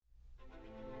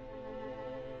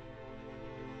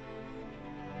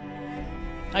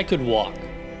I could walk.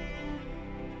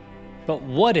 But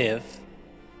what if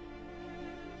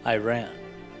I ran?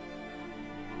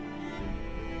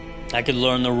 I could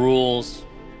learn the rules,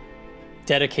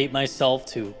 dedicate myself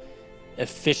to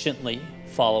efficiently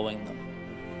following them.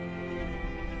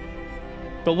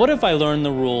 But what if I learned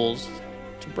the rules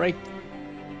to break them?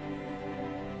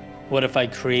 What if I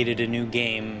created a new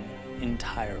game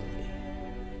entirely?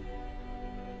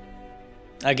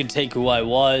 I could take who I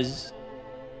was,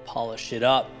 polish it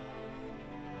up,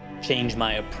 change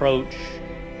my approach.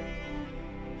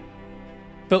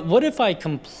 But what if I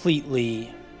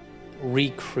completely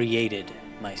recreated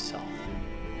myself?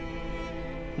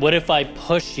 What if I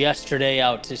pushed yesterday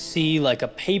out to sea like a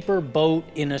paper boat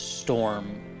in a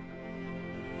storm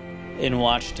and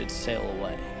watched it sail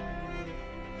away?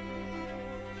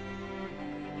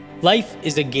 Life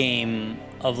is a game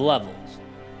of levels.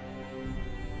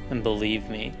 And believe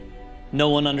me, no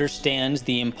one understands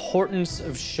the importance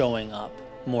of showing up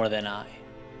more than I.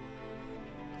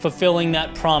 Fulfilling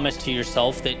that promise to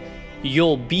yourself that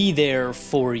you'll be there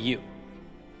for you.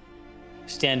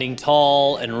 Standing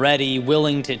tall and ready,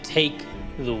 willing to take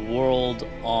the world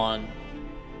on.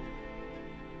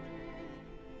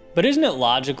 But isn't it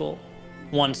logical,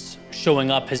 once showing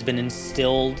up has been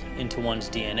instilled into one's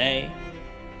DNA,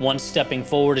 once stepping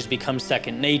forward has become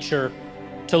second nature,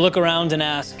 to look around and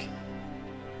ask,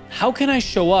 how can I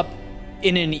show up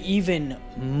in an even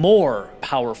more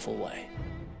powerful way?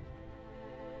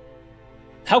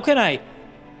 How can I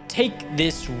take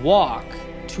this walk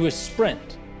to a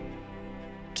sprint?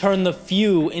 Turn the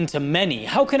few into many?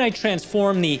 How can I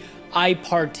transform the I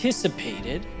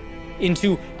participated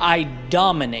into I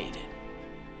dominated?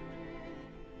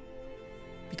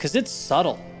 Because it's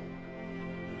subtle,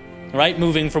 right?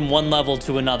 Moving from one level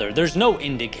to another. There's no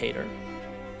indicator.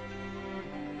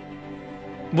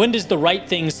 When does the right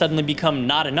thing suddenly become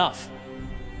not enough?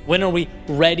 When are we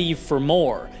ready for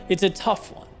more? It's a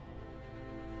tough one.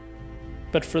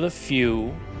 But for the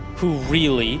few who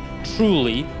really,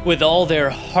 truly, with all their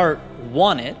heart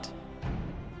want it,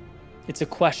 it's a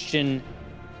question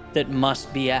that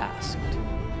must be asked.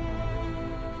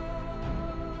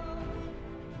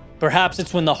 Perhaps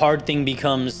it's when the hard thing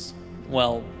becomes,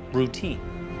 well, routine.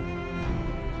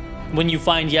 When you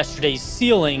find yesterday's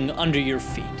ceiling under your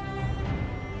feet.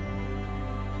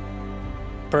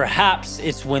 Perhaps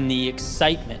it's when the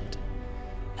excitement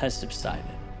has subsided.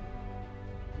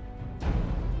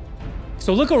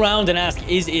 So look around and ask,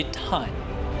 is it time?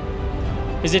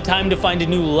 Is it time to find a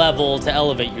new level to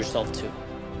elevate yourself to?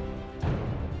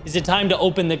 Is it time to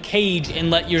open the cage and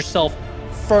let yourself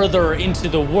further into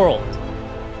the world?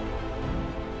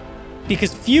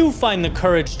 Because few find the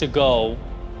courage to go,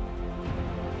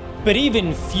 but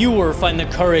even fewer find the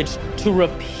courage to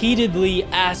repeatedly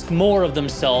ask more of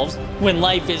themselves when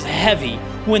life is heavy,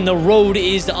 when the road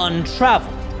is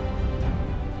untraveled.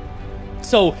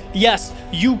 So, yes,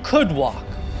 you could walk,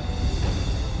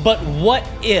 but what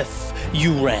if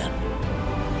you ran?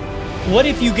 What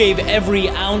if you gave every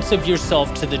ounce of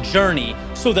yourself to the journey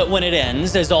so that when it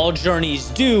ends, as all journeys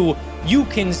do, you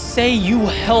can say you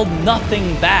held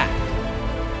nothing back?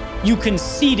 You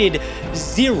conceded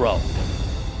zero.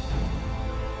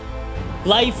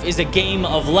 Life is a game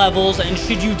of levels, and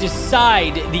should you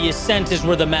decide the ascent is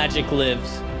where the magic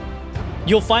lives,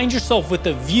 you'll find yourself with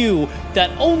the view that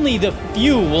only the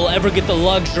few will ever get the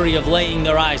luxury of laying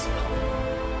their eyes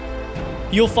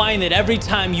upon. You'll find that every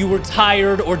time you were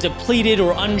tired or depleted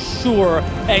or unsure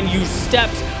and you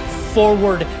stepped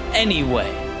forward anyway,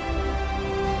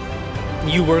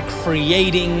 you were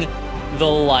creating the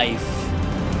life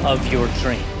of your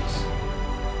dreams.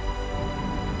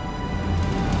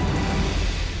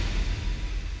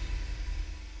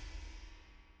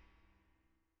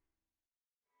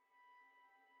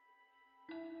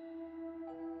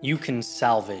 You can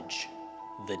salvage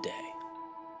the day.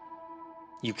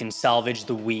 You can salvage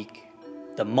the week,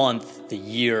 the month, the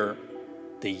year,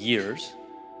 the years.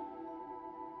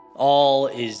 All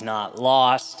is not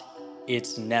lost.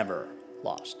 It's never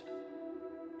lost.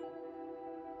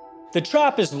 The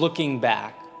trap is looking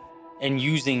back and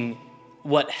using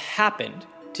what happened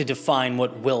to define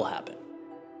what will happen.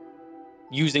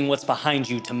 Using what's behind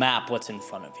you to map what's in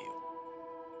front of you.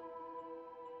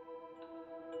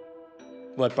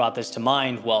 What brought this to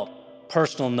mind? Well,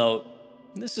 personal note,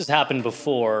 this has happened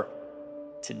before.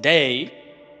 Today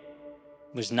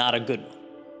was not a good one.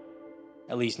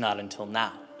 At least not until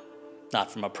now. Not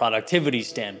from a productivity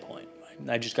standpoint.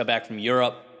 I just got back from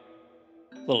Europe,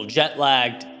 a little jet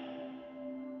lagged.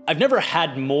 I've never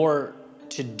had more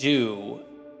to do,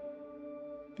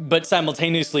 but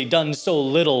simultaneously done so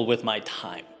little with my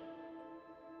time.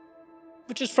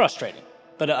 Which is frustrating.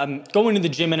 but I'm going to the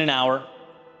gym in an hour,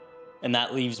 and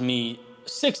that leaves me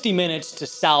 60 minutes to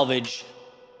salvage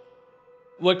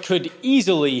what could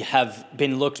easily have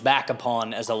been looked back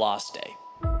upon as a lost day.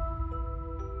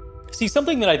 See,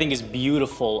 something that I think is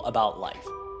beautiful about life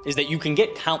is that you can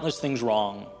get countless things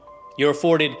wrong. You're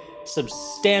afforded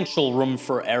substantial room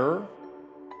for error.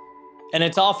 And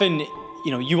it's often,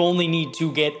 you only need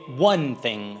to get one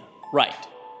thing right.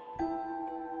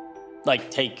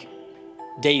 Like take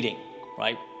dating,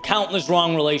 right? Countless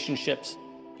wrong relationships.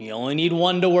 You only need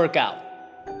one to work out,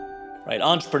 right?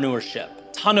 Entrepreneurship,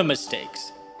 ton of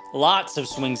mistakes, lots of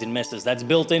swings and misses. That's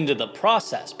built into the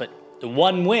process, but the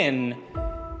one win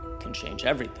can change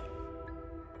everything.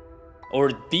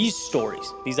 Or these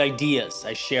stories, these ideas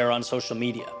I share on social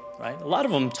media, right? A lot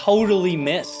of them totally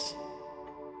miss.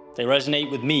 They resonate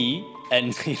with me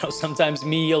and, sometimes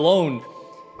me alone.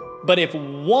 But if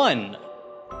one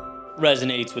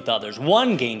resonates with others,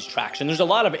 one gains traction, there's a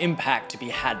lot of impact to be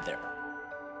had there.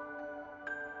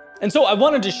 And so I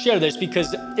wanted to share this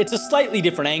because it's a slightly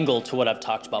different angle to what I've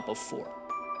talked about before.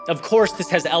 Of course, this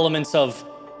has elements of,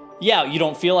 you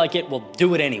don't feel like it, well,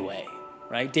 do it anyway,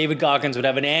 right? David Goggins would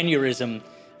have an aneurysm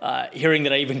hearing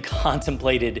that I even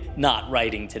contemplated not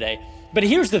writing today. But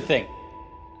here's the thing.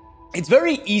 It's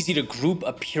very easy to group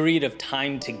a period of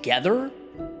time together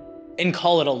and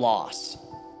call it a loss.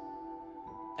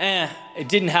 It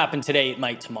didn't happen today, it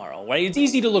might tomorrow, right? It's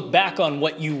easy to look back on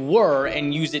what you were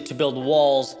and use it to build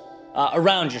walls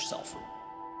around yourself,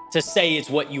 to say it's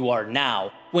what you are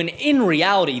now, when in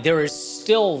reality, there is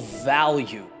still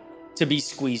value to be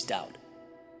squeezed out.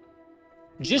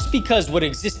 Just because what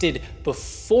existed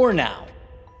before now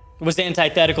was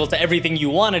antithetical to everything you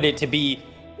wanted it to be,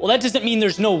 well, that doesn't mean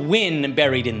there's no win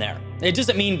buried in there. It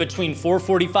doesn't mean between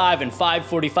 4:45 and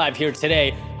 5:45 here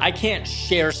today, I can't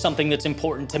share something that's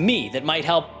important to me that might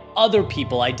help other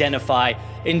people identify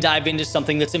and dive into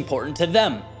something that's important to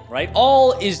them, right?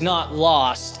 All is not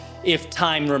lost if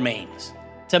time remains.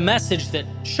 It's a message that,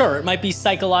 sure, it might be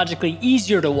psychologically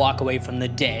easier to walk away from the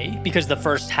day because the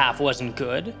first half wasn't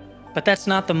good, but that's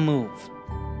not the move.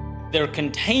 There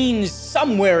contains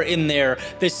somewhere in there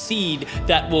the seed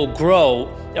that will grow,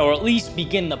 or at least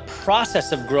begin the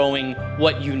process of growing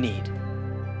what you need.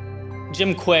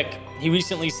 Jim Quick, he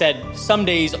recently said, some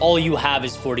days all you have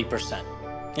is 40%.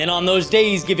 And on those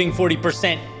days, giving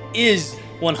 40% is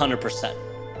 100%.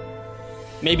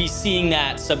 Maybe seeing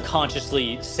that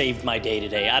subconsciously saved my day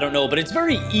today. I don't know, but it's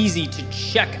very easy to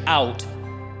check out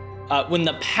when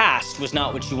the past was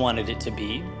not what you wanted it to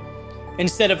be.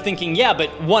 Instead of thinking, but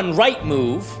one right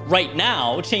move right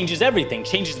now changes everything,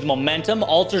 changes the momentum,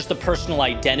 alters the personal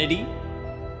identity.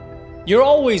 You're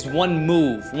always one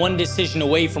move, one decision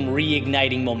away from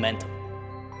reigniting momentum.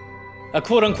 A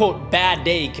quote-unquote bad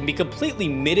day can be completely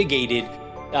mitigated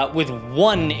with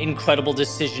one incredible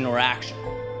decision or action.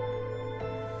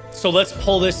 So let's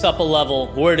pull this up a level.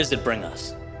 Where does it bring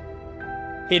us?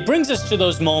 It brings us to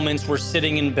those moments we're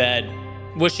sitting in bed,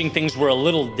 wishing things were a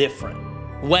little different.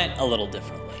 Went a little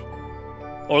differently,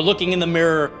 or looking in the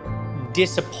mirror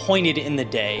disappointed in the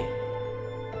day,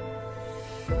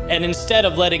 and instead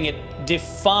of letting it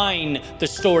define the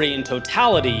story in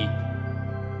totality,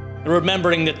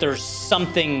 remembering that there's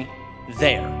something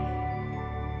there,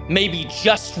 maybe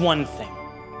just one thing,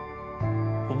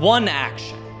 one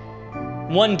action,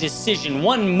 one decision,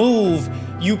 one move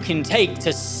you can take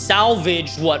to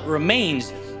salvage what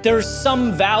remains. There's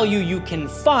some value you can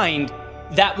find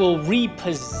that will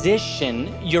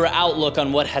reposition your outlook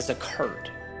on what has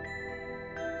occurred.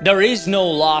 There is no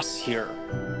loss here,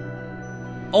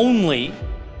 only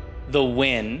the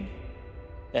win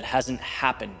that hasn't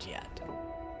happened yet.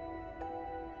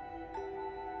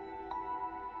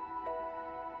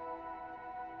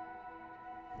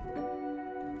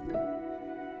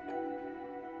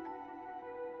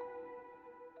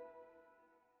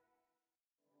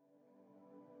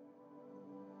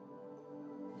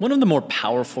 One of the more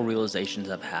powerful realizations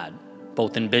I've had,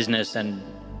 both in business and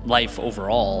life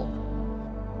overall,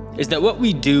 is that what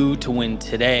we do to win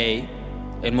today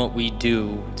and what we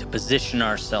do to position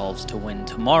ourselves to win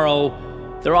tomorrow,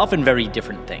 they're often very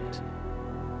different things.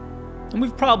 And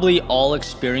we've probably all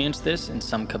experienced this in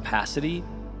some capacity.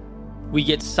 We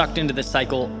get sucked into the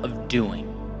cycle of doing,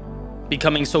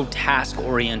 becoming so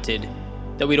task-oriented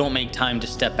that we don't make time to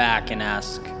step back and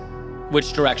ask,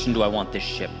 which direction do I want this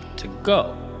ship to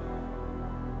go?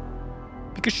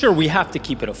 Because sure, we have to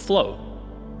keep it afloat,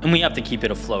 and we have to keep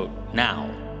it afloat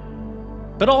now.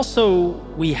 But also,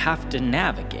 we have to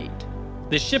navigate.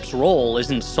 The ship's role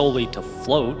isn't solely to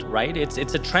float, right? It's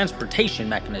a transportation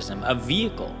mechanism, a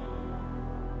vehicle.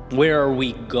 Where are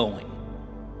we going?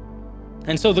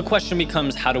 And so the question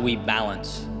becomes, how do we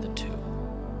balance the two?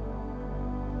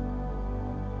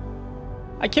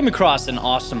 I came across an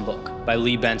awesome book by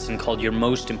Lee Benson called Your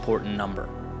Most Important Number.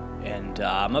 And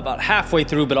I'm about halfway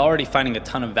through, but already finding a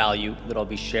ton of value that I'll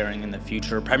be sharing in the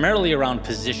future, primarily around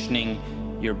positioning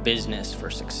your business for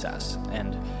success.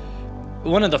 And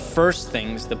one of the first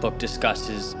things the book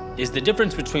discusses is the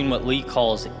difference between what Lee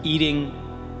calls eating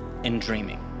and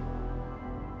dreaming.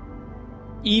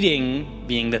 Eating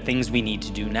being the things we need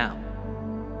to do now,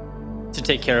 to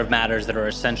take care of matters that are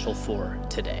essential for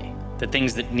today, the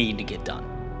things that need to get done.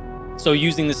 So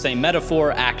using the same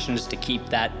metaphor, actions to keep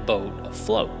that boat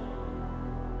afloat.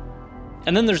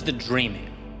 And then there's the dreaming,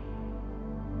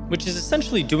 which is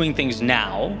essentially doing things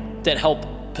now that help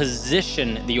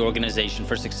position the organization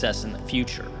for success in the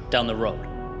future, down the road.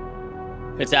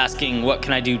 It's asking, what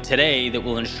can I do today that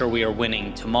will ensure we are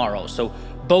winning tomorrow? So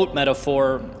boat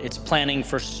metaphor, it's planning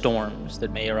for storms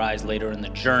that may arise later in the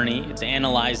journey. It's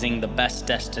analyzing the best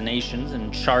destinations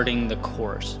and charting the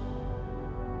course.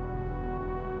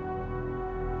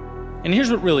 And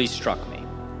here's what really struck me.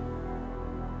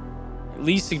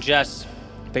 Lee suggests,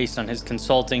 based on his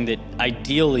consulting, that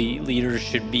ideally leaders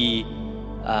should be,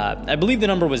 I believe the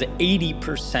number was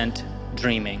 80%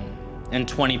 dreaming and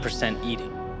 20% eating.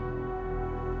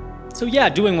 So yeah,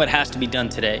 doing what has to be done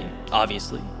today,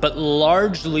 obviously, but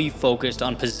largely focused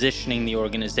on positioning the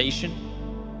organization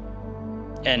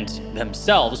and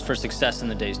themselves for success in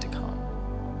the days to come.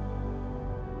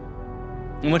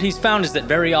 And what he's found is that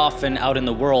very often out in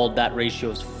the world, that ratio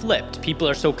is flipped. People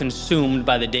are so consumed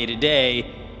by the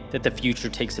day-to-day that the future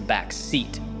takes a back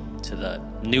seat to the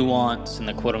nuance and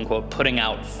the quote-unquote putting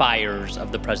out fires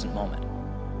of the present moment.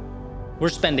 We're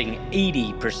spending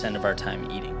 80% of our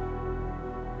time eating.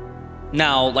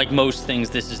 Now, like most things,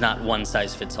 this is not one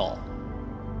size fits all.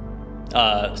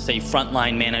 Say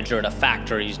frontline manager at a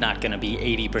factory is not going to be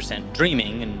 80%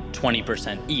 dreaming and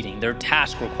 20% eating. Their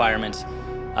task requirements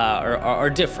are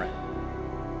different.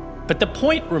 But the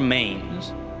point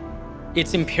remains,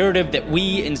 it's imperative that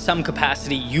we, in some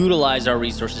capacity, utilize our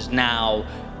resources now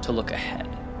to look ahead.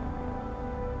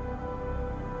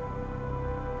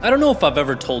 I don't know if I've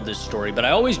ever told this story, but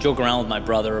I always joke around with my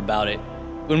brother about it.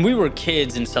 When we were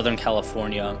kids in Southern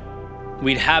California,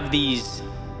 we'd have these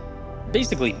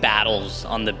basically battles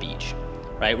on the beach,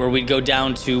 right? Where we'd go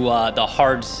down to the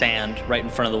hard sand right in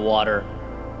front of the water,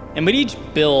 and we'd each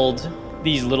build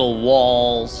these little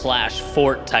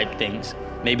wall/fort type things,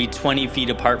 maybe 20 feet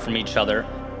apart from each other.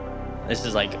 This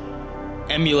is like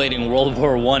emulating World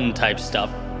War I type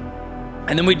stuff.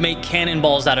 And then we'd make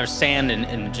cannonballs out of sand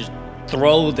and just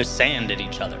throw the sand at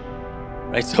each other.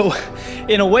 Right, so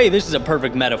in a way, this is a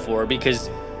perfect metaphor because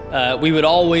we would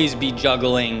always be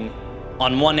juggling,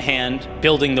 on one hand,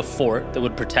 building the fort that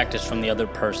would protect us from the other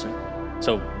person,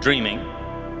 so dreaming.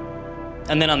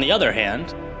 And then on the other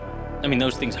hand, I mean,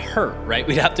 those things hurt, right?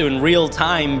 We'd have to, in real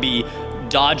time, be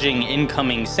dodging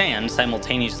incoming sand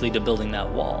simultaneously to building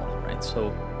that wall, right? So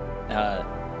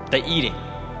the eating.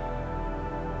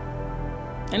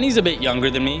 And he's a bit younger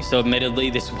than me, so admittedly,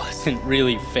 this wasn't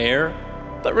really fair.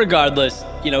 But regardless,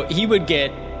 he would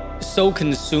get so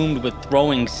consumed with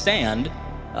throwing sand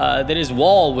that his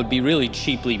wall would be really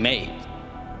cheaply made.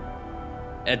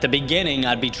 At the beginning,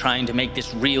 I'd be trying to make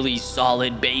this really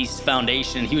solid base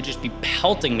foundation, and he would just be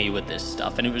pelting me with this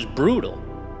stuff, and it was brutal.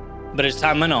 But as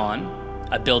time went on,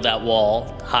 I'd build that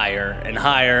wall higher and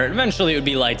higher. Eventually, it would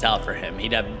be lights out for him.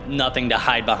 He'd have nothing to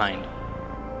hide behind.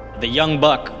 The young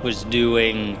buck was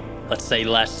doing, let's say,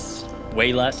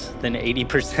 way less than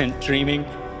 80% dreaming.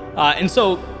 And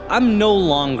so I'm no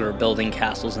longer building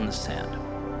castles in the sand.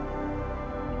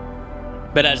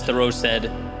 But as Thoreau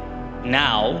said,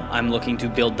 now I'm looking to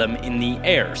build them in the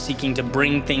air, seeking to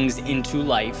bring things into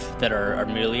life that are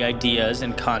merely ideas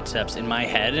and concepts in my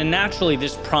head. And naturally,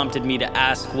 this prompted me to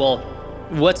ask, well,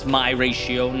 what's my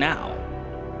ratio now?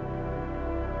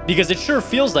 Because it sure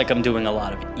feels like I'm doing a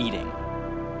lot of eating.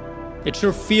 It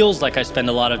sure feels like I spend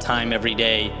a lot of time every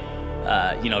day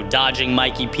dodging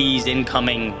Mikey P's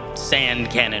incoming sand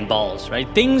cannonballs, right?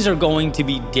 Things are going to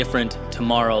be different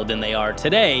tomorrow than they are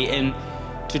today. And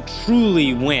to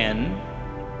truly win,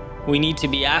 we need to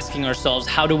be asking ourselves,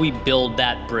 how do we build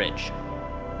that bridge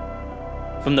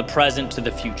from the present to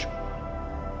the future?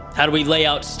 How do we lay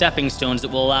out stepping stones that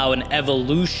will allow an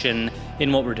evolution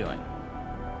in what we're doing?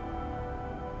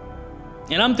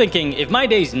 And I'm thinking, if my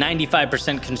day's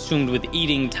 95% consumed with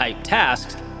eating type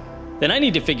tasks, then I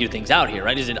need to figure things out here,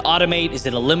 right? Is it automate? Is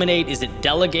it eliminate? Is it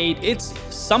delegate? It's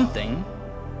something,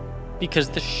 because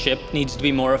the ship needs to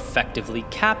be more effectively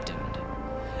captained.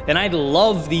 And I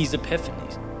love these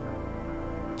epiphanies.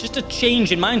 Just a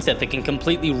change in mindset that can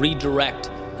completely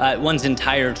redirect one's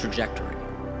entire trajectory.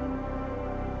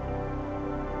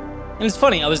 And it's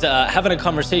funny, I was having a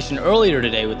conversation earlier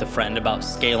today with a friend about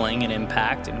scaling and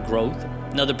impact and growth.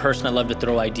 Another person I love to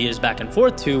throw ideas back and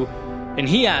forth to. And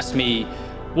he asked me,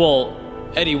 well,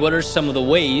 Eddie, what are some of the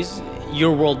ways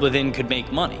your world within could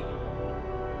make money?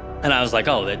 And I was like,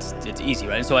 oh, it's easy,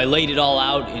 right? And so I laid it all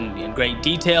out in great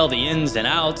detail, the ins and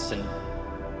outs. And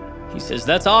he says,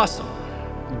 that's awesome.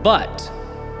 But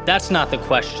that's not the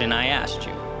question I asked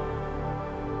you.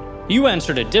 You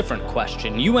answered a different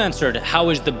question. You answered, how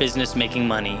is the business making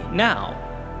money now?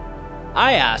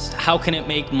 I asked, how can it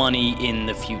make money in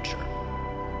the future?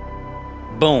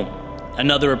 Boom,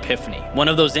 another epiphany. One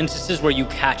of those instances where you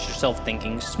catch yourself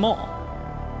thinking small.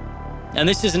 And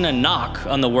this isn't a knock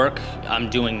on the work I'm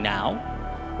doing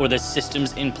now or the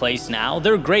systems in place now.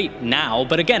 They're great now,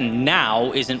 but again,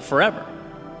 now isn't forever.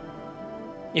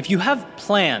 If you have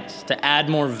plans to add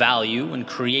more value and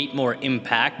create more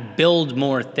impact, build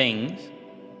more things,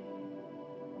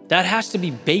 that has to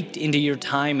be baked into your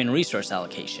time and resource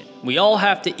allocation. We all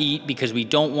have to eat because we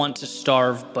don't want to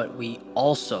starve, but we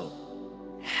also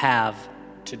have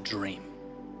to dream.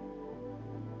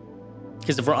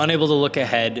 Because if we're unable to look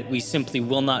ahead, we simply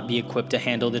will not be equipped to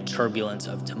handle the turbulence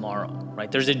of tomorrow, right?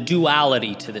 There's a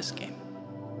duality to this game.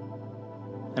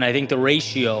 And I think the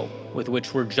ratio with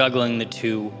which we're juggling the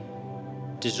two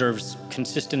deserves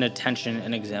consistent attention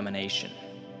and examination.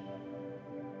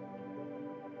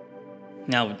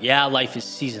 Now, yeah, life is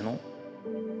seasonal.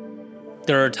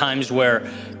 There are times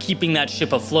where keeping that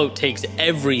ship afloat takes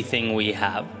everything we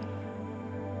have.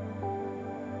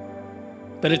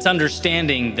 But it's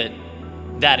understanding that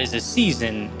that is a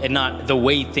season and not the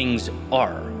way things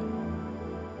are.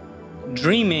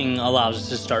 Dreaming allows us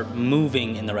to start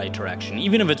moving in the right direction,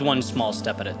 even if it's one small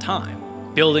step at a time.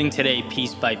 Building today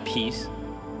piece by piece,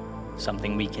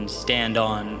 something we can stand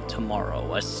on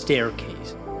tomorrow, a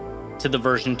staircase to the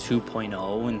version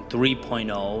 2.0 and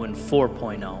 3.0 and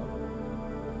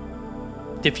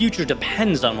 4.0. The future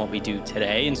depends on what we do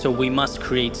today, and so we must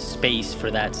create space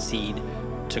for that seed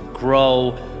to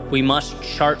grow. We must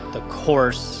chart the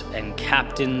course and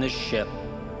captain the ship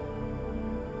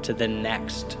to the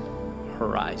next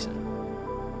horizon.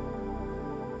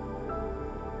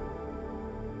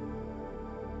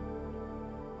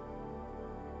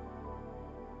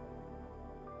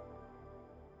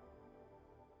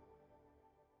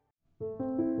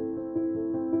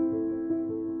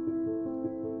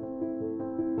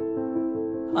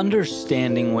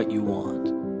 Understanding what you want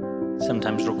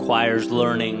sometimes requires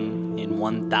learning in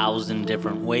 1,000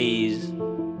 different ways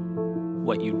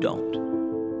what you don't.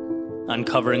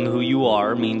 Uncovering who you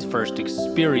are means first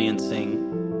experiencing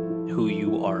who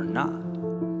you are not.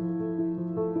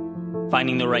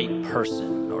 Finding the right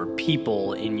person or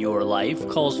people in your life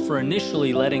calls for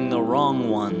initially letting the wrong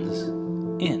ones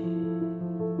in.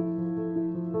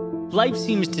 Life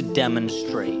seems to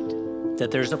demonstrate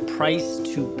that there's a price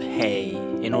to pay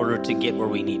in order to get where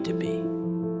we need to be.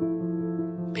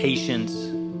 Patience,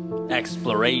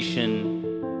 exploration,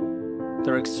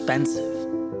 they're expensive.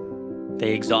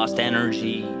 They exhaust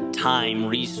energy, time,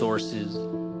 resources,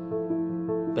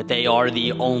 but they are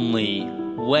the only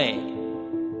way.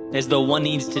 As though one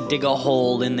needs to dig a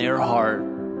hole in their heart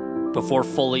before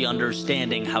fully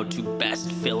understanding how to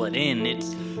best fill it in.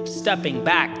 It's stepping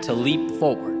back to leap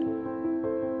forward.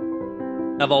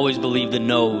 I've always believed the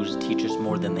no's teach us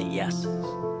more than the yeses,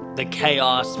 the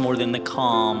chaos more than the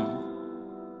calm.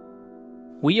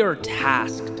 We are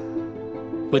tasked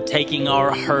with taking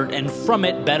our hurt and from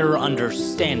it better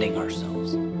understanding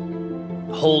ourselves,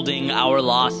 holding our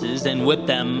losses and with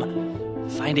them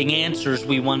finding answers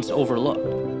we once overlooked,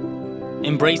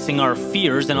 embracing our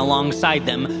fears and alongside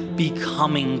them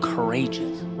becoming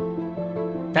courageous.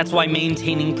 That's why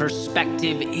maintaining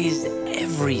perspective is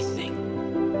everything.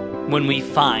 When we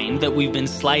find that we've been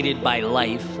slighted by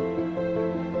life,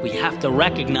 we have to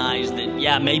recognize that,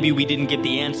 yeah, maybe we didn't get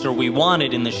the answer we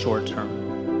wanted in the short term,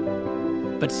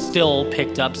 but still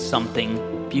picked up something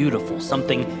beautiful,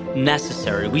 something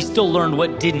necessary. We still learned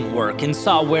what didn't work and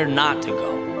saw where not to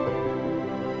go.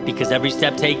 Because every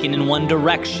step taken in one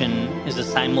direction is a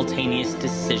simultaneous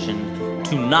decision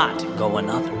to not go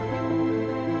another.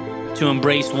 To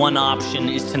embrace one option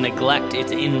is to neglect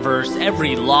its inverse.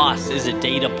 Every loss is a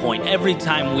data point. Every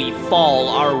time we fall,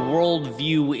 our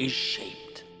worldview is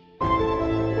shaped.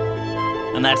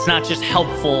 And that's not just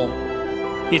helpful,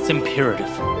 it's imperative.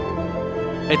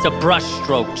 It's a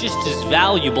brushstroke just as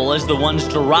valuable as the ones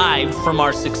derived from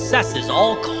our successes,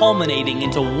 all culminating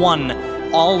into one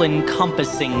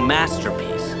all-encompassing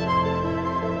masterpiece.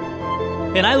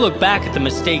 And I look back at the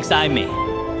mistakes I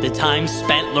made, The time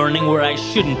spent learning where I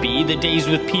shouldn't be, the days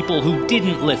with people who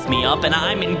didn't lift me up, and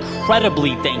I'm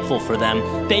incredibly thankful for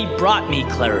them. They brought me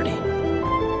clarity.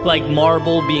 Like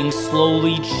marble being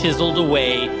slowly chiseled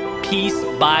away, piece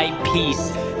by piece,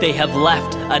 they have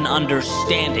left an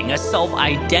understanding, a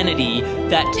self-identity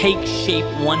that takes shape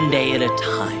one day at a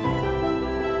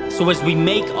time. So as we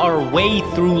make our way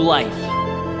through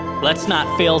life, let's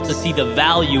not fail to see the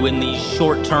value in these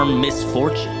short-term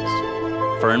misfortunes.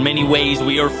 For in many ways,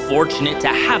 we are fortunate to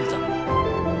have them.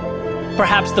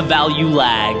 Perhaps the value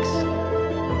lags.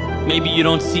 Maybe you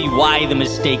don't see why the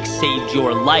mistakes saved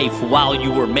your life while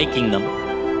you were making them.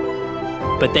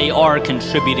 But they are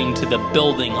contributing to the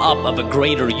building up of a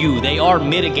greater you. They are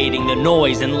mitigating the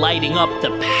noise and lighting up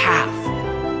the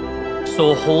path.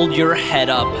 So hold your head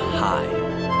up high.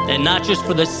 And not just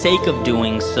for the sake of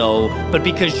doing so, but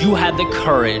because you had the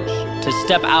courage to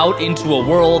step out into a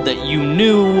world that you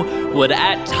knew would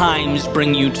at times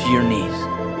bring you to your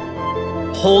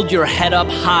knees. Hold your head up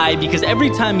high because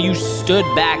every time you stood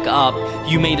back up,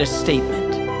 you made a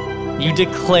statement. You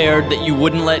declared that you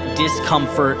wouldn't let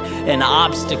discomfort and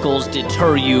obstacles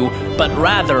deter you, but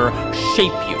rather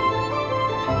shape you.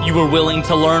 You were willing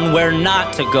to learn where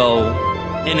not to go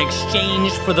in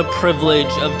exchange for the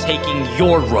privilege of taking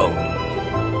your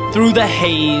road. Through the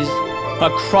haze,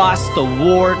 across the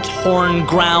war-torn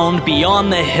ground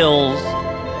beyond the hills,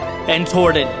 and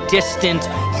toward a distant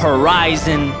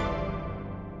horizon,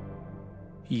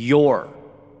 your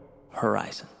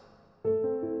horizon.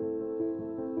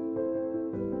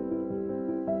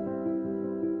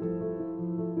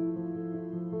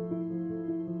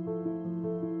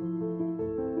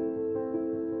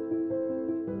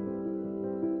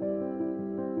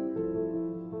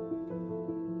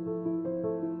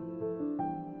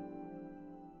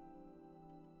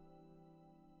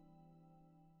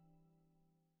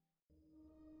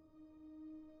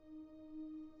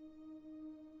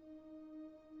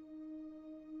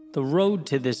 The road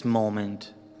to this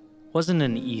moment wasn't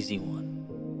an easy one.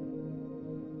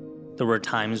 There were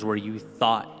times where you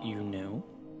thought you knew,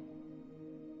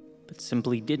 but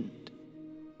simply didn't.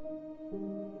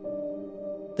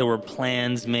 There were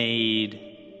plans made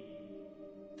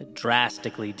that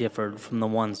drastically differed from the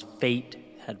ones fate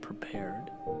had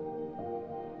prepared.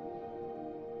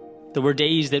 There were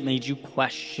days that made you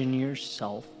question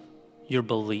yourself, your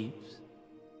beliefs,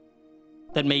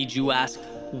 that made you ask,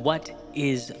 what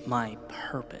is my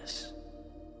purpose?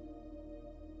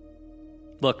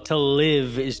 Look, to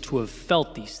live is to have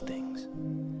felt these things,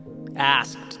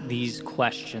 asked these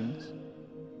questions,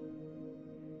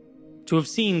 to have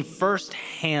seen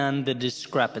firsthand the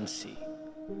discrepancy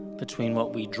between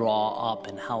what we draw up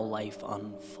and how life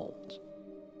unfolds.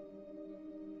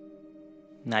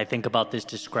 And I think about this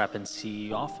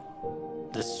discrepancy often.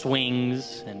 The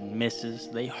swings and misses,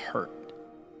 they hurt.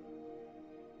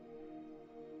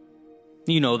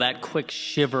 You know, that quick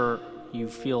shiver you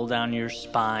feel down your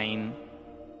spine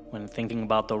when thinking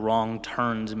about the wrong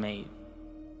turns made.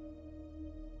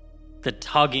 The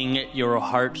tugging at your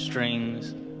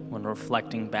heartstrings when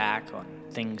reflecting back on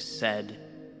things said,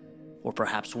 or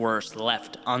perhaps worse,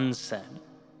 left unsaid.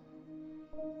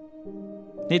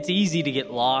 It's easy to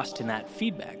get lost in that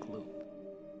feedback loop,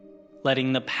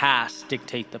 letting the past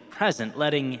dictate the present,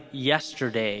 letting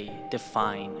yesterday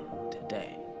define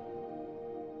today.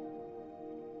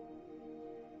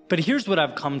 But here's what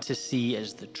I've come to see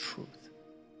as the truth.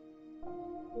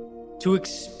 To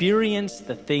experience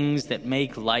the things that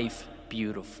make life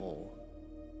beautiful,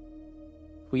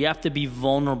 we have to be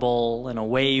vulnerable in a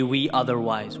way we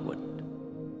otherwise wouldn't.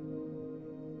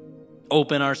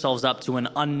 Open ourselves up to an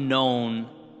unknown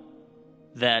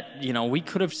that, we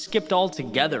could have skipped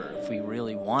altogether if we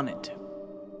really wanted to.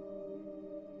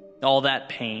 All that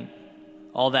pain,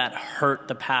 all that hurt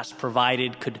the past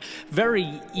provided could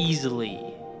very easily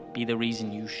be the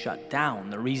reason you shut down,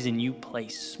 the reason you play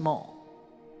small.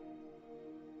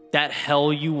 That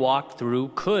hell you walked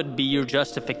through could be your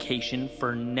justification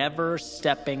for never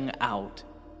stepping out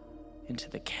into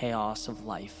the chaos of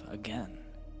life again.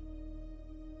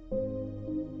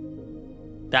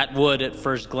 That would, at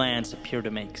first glance, appear to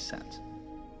make sense.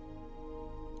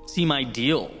 Seem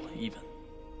ideal, even.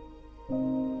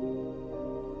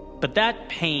 But that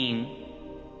pain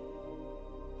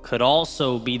could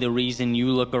also be the reason you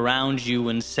look around you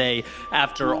and say,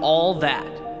 after all that,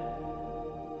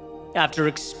 after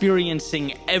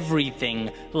experiencing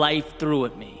everything life threw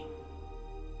at me,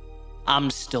 I'm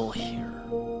still here.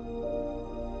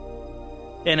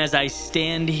 And as I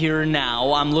stand here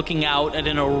now, I'm looking out at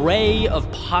an array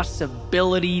of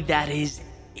possibility that is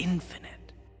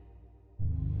infinite.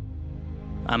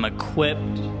 I'm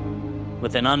equipped,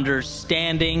 with an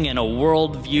understanding and a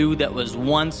worldview that was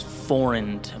once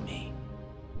foreign to me.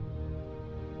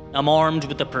 I'm armed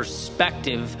with a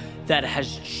perspective that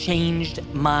has changed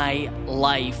my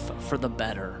life for the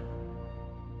better.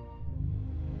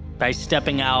 By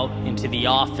stepping out into the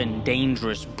often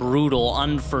dangerous, brutal,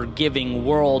 unforgiving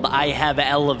world, I have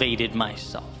elevated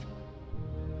myself.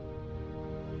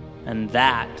 And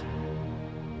that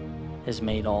has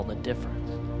made all the difference.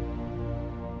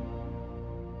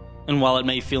 And while it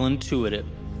may feel intuitive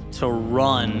to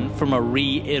run from a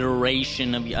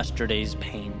reiteration of yesterday's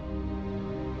pain,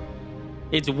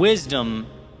 it's wisdom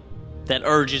that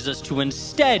urges us to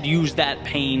instead use that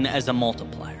pain as a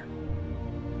multiplier.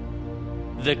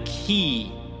 The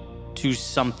key to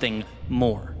something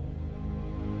more,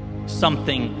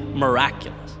 something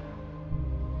miraculous.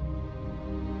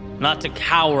 Not to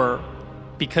cower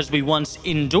because we once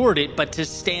endured it, but to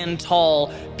stand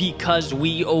tall because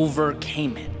we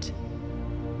overcame it.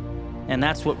 And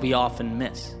that's what we often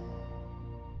miss.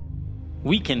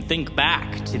 We can think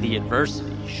back to the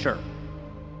adversity, sure,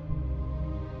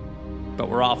 but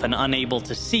we're often unable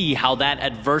to see how that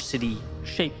adversity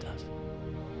shaped us.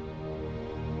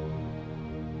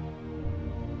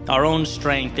 Our own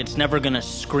strength, it's never going to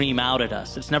scream out at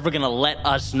us. It's never going to let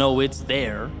us know it's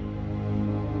there.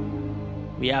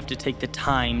 We have to take the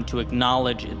time to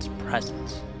acknowledge its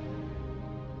presence.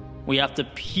 We have to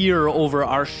peer over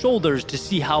our shoulders to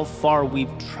see how far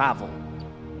we've traveled.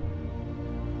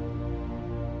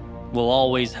 We'll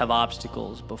always have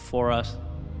obstacles before us.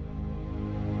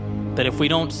 But if we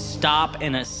don't stop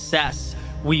and assess,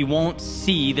 we won't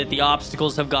see that the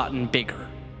obstacles have gotten bigger.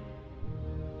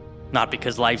 Not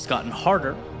because life's gotten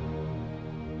harder,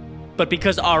 but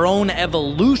because our own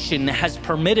evolution has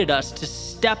permitted us to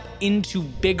step into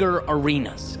bigger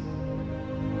arenas.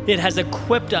 It has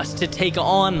equipped us to take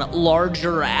on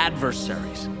larger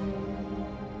adversaries.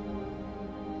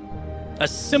 A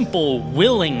simple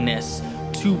willingness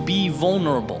to be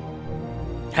vulnerable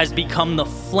has become the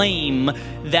flame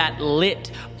that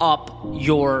lit up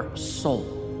your soul.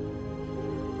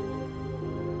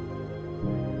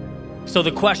 So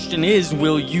the question is,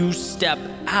 will you step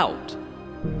out?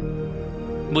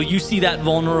 Will you see that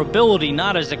vulnerability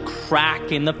not as a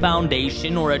crack in the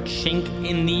foundation or a chink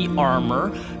in the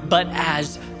armor, but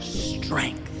as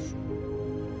strength?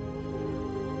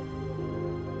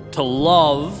 To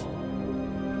love,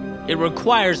 it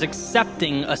requires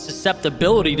accepting a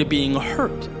susceptibility to being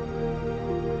hurt.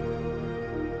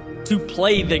 To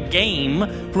play the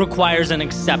game requires an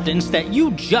acceptance that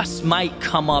you just might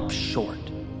come up short.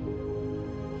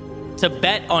 To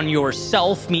bet on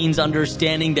yourself means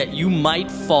understanding that you might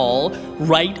fall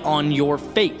right on your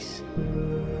face.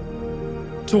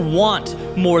 To want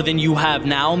more than you have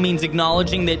now means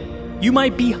acknowledging that you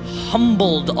might be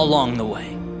humbled along the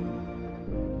way.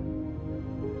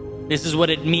 This is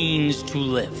what it means to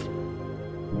live.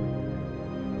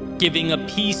 Giving a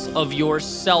piece of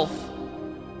yourself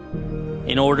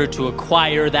in order to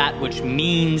acquire that which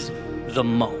means the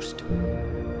most.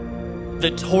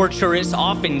 The torturous,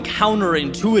 often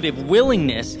counterintuitive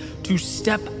willingness to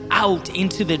step out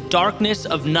into the darkness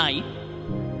of night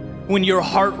when your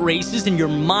heart races and your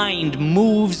mind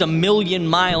moves 1,000,000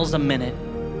 miles a minute.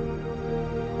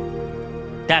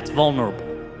 That's vulnerable.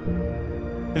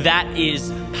 That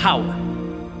is power.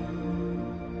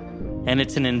 And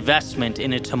it's an investment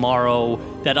in a tomorrow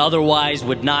that otherwise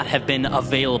would not have been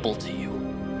available to you.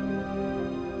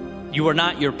 You are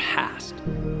not your past.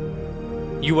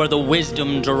 You are the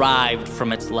wisdom derived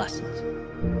from its lessons,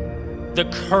 the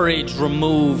courage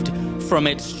removed from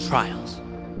its trials,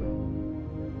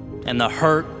 and the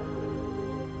hurt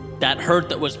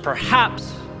that was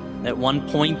perhaps at one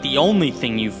point the only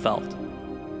thing you felt.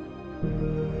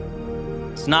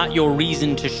 It's not your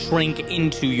reason to shrink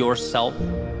into yourself.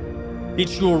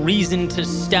 It's your reason to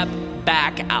step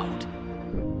back out,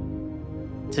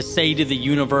 to say to the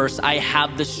universe, I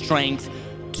have the strength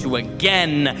to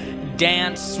again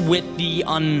dance with the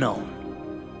unknown,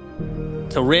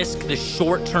 to risk the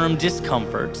short-term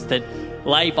discomforts that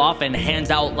life often hands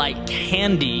out like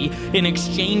candy in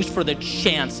exchange for the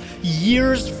chance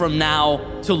years from now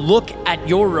to look at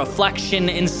your reflection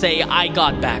and say, I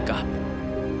got back up.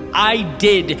 I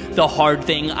did the hard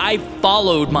thing. I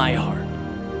followed my heart.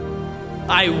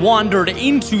 I wandered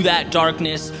into that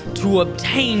darkness to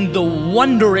obtain the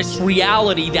wondrous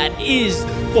reality that is,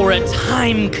 for a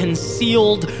time,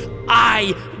 concealed.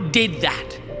 I did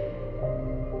that.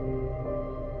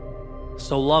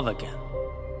 So love again.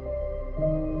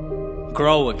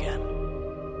 Grow again.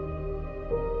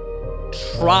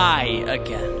 Try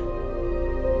again.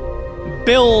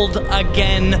 Build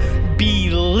again.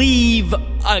 Believe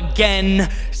again,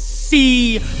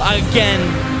 see again,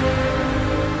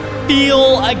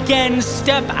 feel again,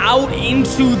 step out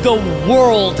into the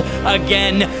world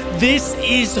again. This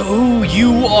is who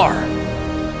you are.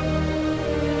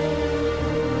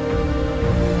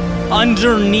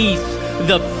 Underneath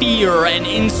the fear and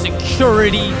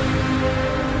insecurity,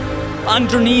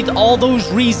 underneath all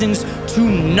those reasons to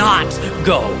not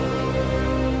go,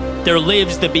 there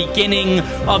lives the beginning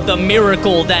of the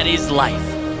miracle that is life.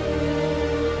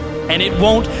 And it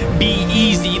won't be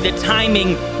easy. The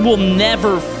timing will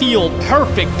never feel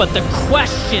perfect, but the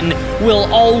question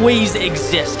will always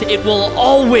exist. It will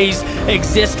always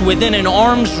exist within an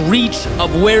arm's reach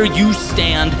of where you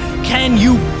stand. Can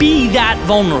you be that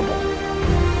vulnerable?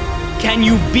 Can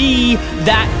you be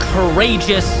that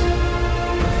courageous?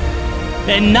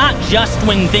 And not just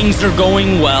when things are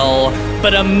going well,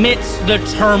 but amidst the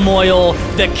turmoil,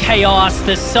 the chaos,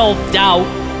 the self-doubt,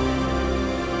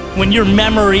 when your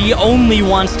memory only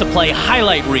wants to play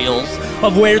highlight reels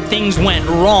of where things went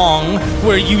wrong,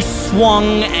 where you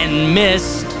swung and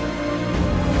missed.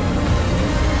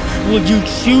 Will you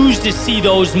choose to see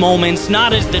those moments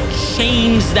not as the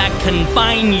chains that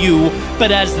confine you,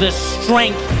 but as the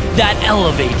strength that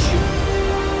elevates you?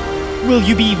 Will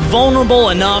you be vulnerable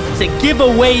enough to give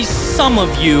away some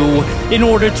of you in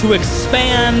order to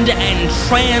expand and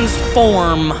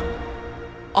transform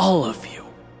all of you?